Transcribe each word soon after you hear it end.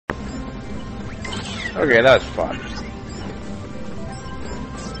Okay, that was fun.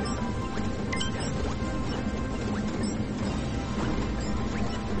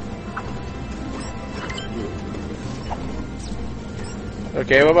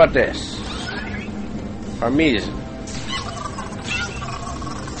 Okay, what about this? Parmesan.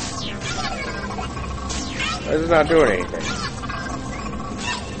 This is not doing anything.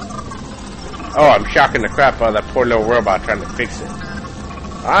 Oh, I'm shocking the crap out of that poor little robot trying to fix it.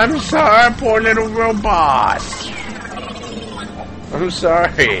 I'm sorry, poor little robot. I'm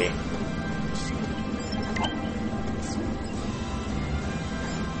sorry.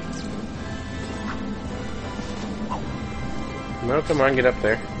 No, come on, get up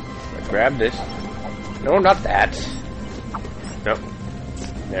there. Grab this. No, not that. No.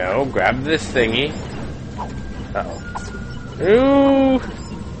 No, grab this thingy. Uh-oh. Ooh!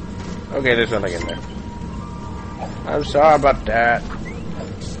 Okay, there's nothing in there. I'm sorry about that.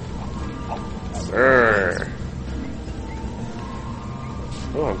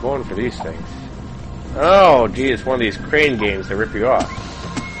 Oh, I'm going for these things. Oh, gee, it's one of these crane games that rip you off.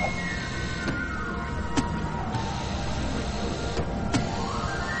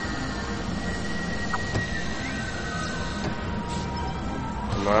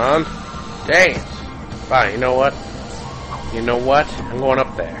 Come on. Dang it. Fine, you know what? You know what? I'm going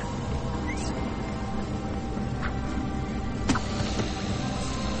up there.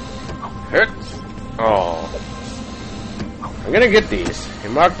 Oh. I'm gonna get these. You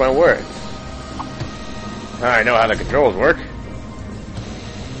mark my words. I know how the controls work.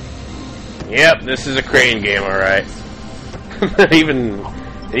 Yep, this is a crane game, alright. It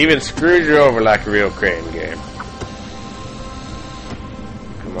even screws you over like a real crane game.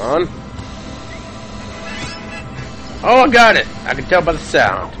 Come on. Oh, I got it! I can tell by the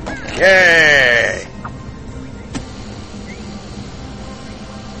sound. Yay!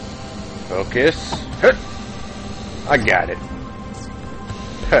 Focus. I got it.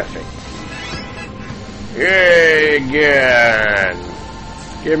 Perfect. Yay, again!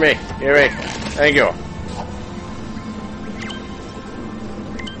 Give me. Thank you.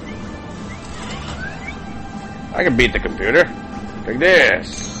 I can beat the computer. Like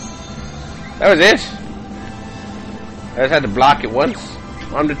this. That was it. I just had to block it once.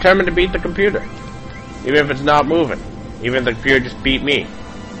 I'm determined to beat the computer. Even if it's not moving. Even if the computer just beat me.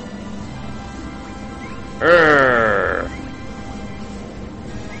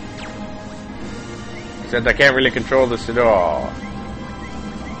 Except I can't really control this at all.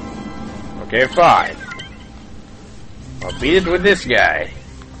 Okay, fine. I'll beat it with this guy.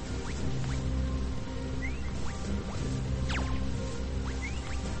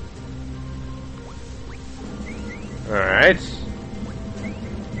 Alright.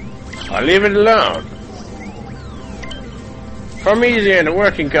 I'll leave it alone. Parmesan, a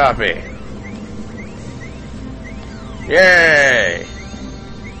working copy. Yay!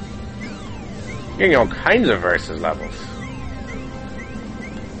 Getting all kinds of versus levels.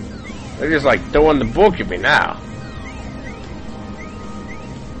 They're just like throwing the book at me now.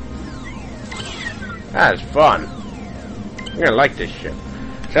 That's fun. I'm gonna like this shit.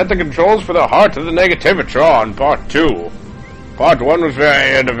 Set the controls for the heart of the Negativitron, Part 2. Part 1 was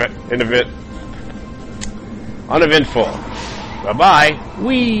very uneventful. Bye-bye.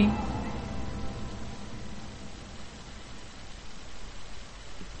 Wee.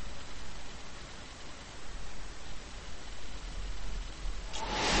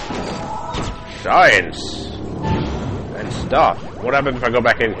 Science. And stuff. What happens if I go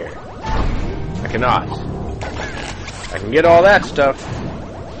back in here? I cannot. I can get all that stuff.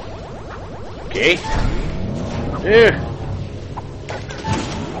 Okay.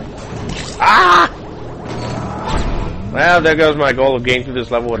 Ah! Well, there goes my goal of getting through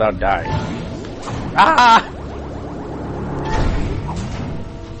this level without dying. Ah!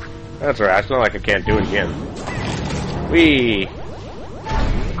 That's alright, it's not like I can't do it again. Whee!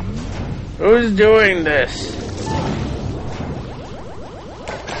 Who's doing this?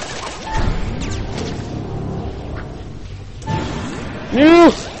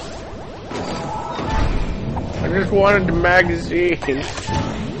 No! I just wanted the magazine.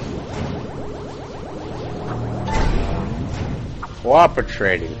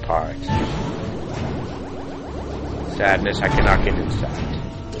 Cooperating part. Sadness, I cannot get inside.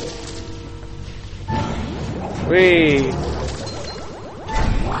 Whee!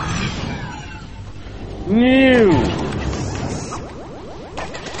 No!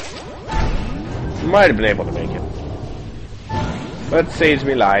 Might have been able to make it. But it saves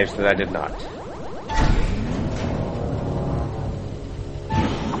me lives that I did not.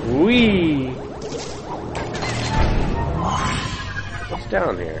 Whee! What's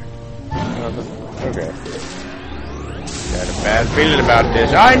down here? Okay. Got a bad feeling about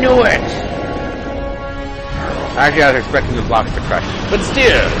this. I knew it! Actually, I was expecting the blocks to crush. But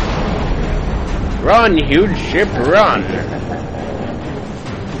still! Run, huge ship, run!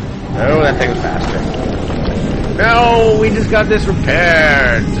 Oh, that thing's faster. No, we just got this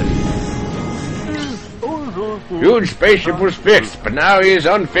repaired! Huge spaceship was fixed, but now he is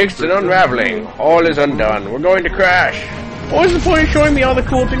unfixed and unraveling. All is undone. We're going to crash. What was the point of showing me all the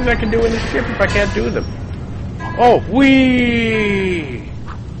cool things I can do in this ship if I can't do them? Oh, whee!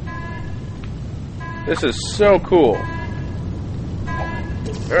 This is so cool.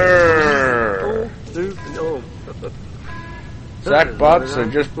 Sackbots are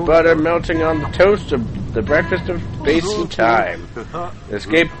just butter melting on the toast of the breakfast of space and time.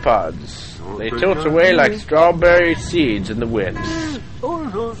 Escape pods. They tilt away like strawberry seeds in the wind.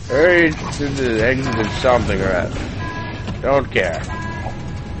 Hurry to the exit of something or other. Don't care.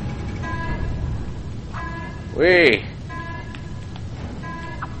 Whee!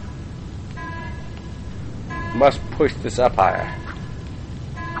 Must push this up higher.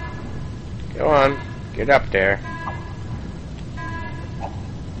 Go on, get up there.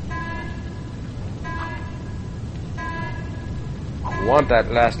 I want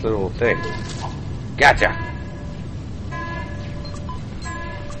that last little thing. Gotcha!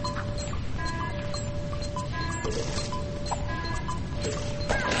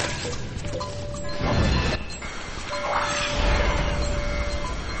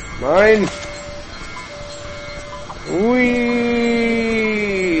 Mine! Whee!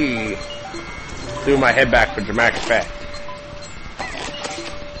 Threw my head back for dramatic effect.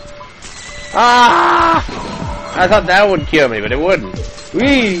 Ah! I thought that would kill me, but it wouldn't.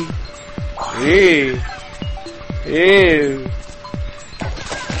 Whee! Whee! Ew!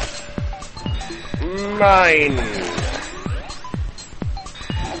 Mine!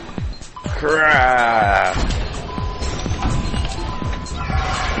 Crap!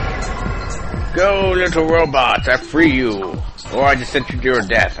 Go, little robots, I free you. Or I just sent you to your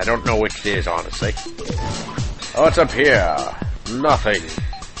death. I don't know which it is, honestly. Oh, it's up here. Nothing.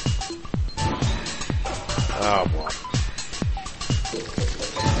 Oh, boy.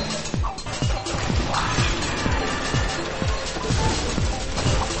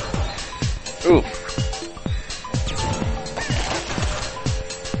 Oof.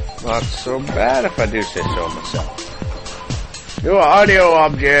 Not so bad if I do say so myself. New audio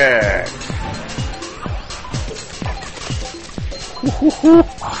object.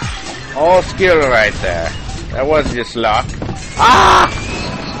 All skill right there. That wasn't just luck. Ah!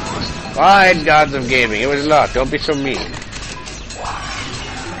 Fine, gods of gaming. It was luck. Don't be so mean.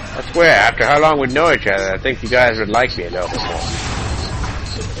 I swear, after how long we'd know each other, I think you guys would like me a little bit more.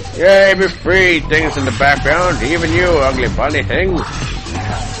 Yay, be free, things in the background. Even you, ugly bunny things.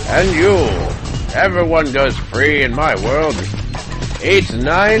 And you. Everyone goes free in my world. 8,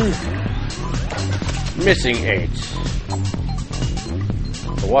 9. Missing 8.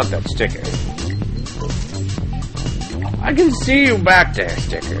 I want that sticker. I can see you back there,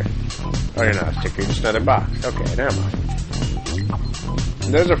 sticker. Oh, you're not a sticker, you're just another box. Okay, never mind.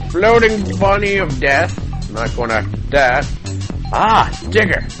 There's a floating bunny of death. I'm not going after that. Ah,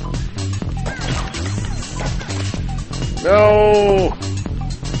 sticker. No.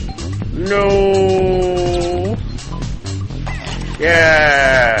 No.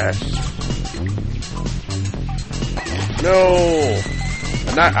 Yes. No.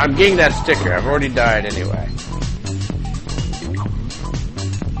 I'm getting that sticker. I've already died anyway.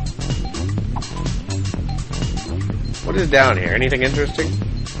 What is down here? Anything interesting?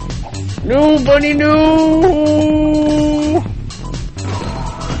 No, bunny, no!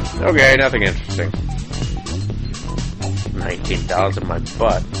 Okay, nothing interesting. 19,000 my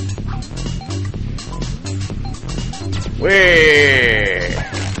butt. Whee!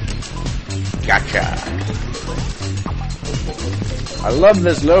 Gotcha. I love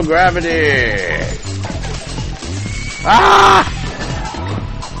this low gravity. Ah!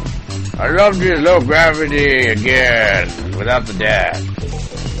 I love this low gravity again, without the dash.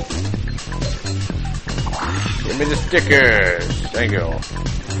 Give me the stickers. Thank you.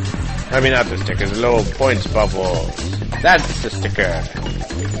 I mean, not the stickers, the little points bubbles. That's the sticker.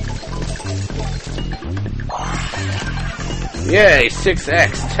 Yay,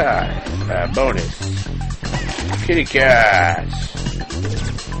 6x time. Bonus. Kitty cat.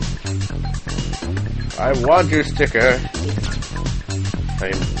 I want your sticker. I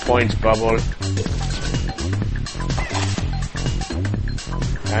mean, points bubble.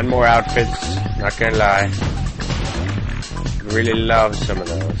 And more outfits, not gonna lie. Really love some of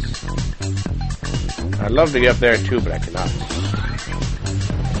those. I'd love to get up there too, but I cannot.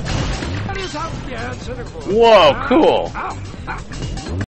 Whoa, cool.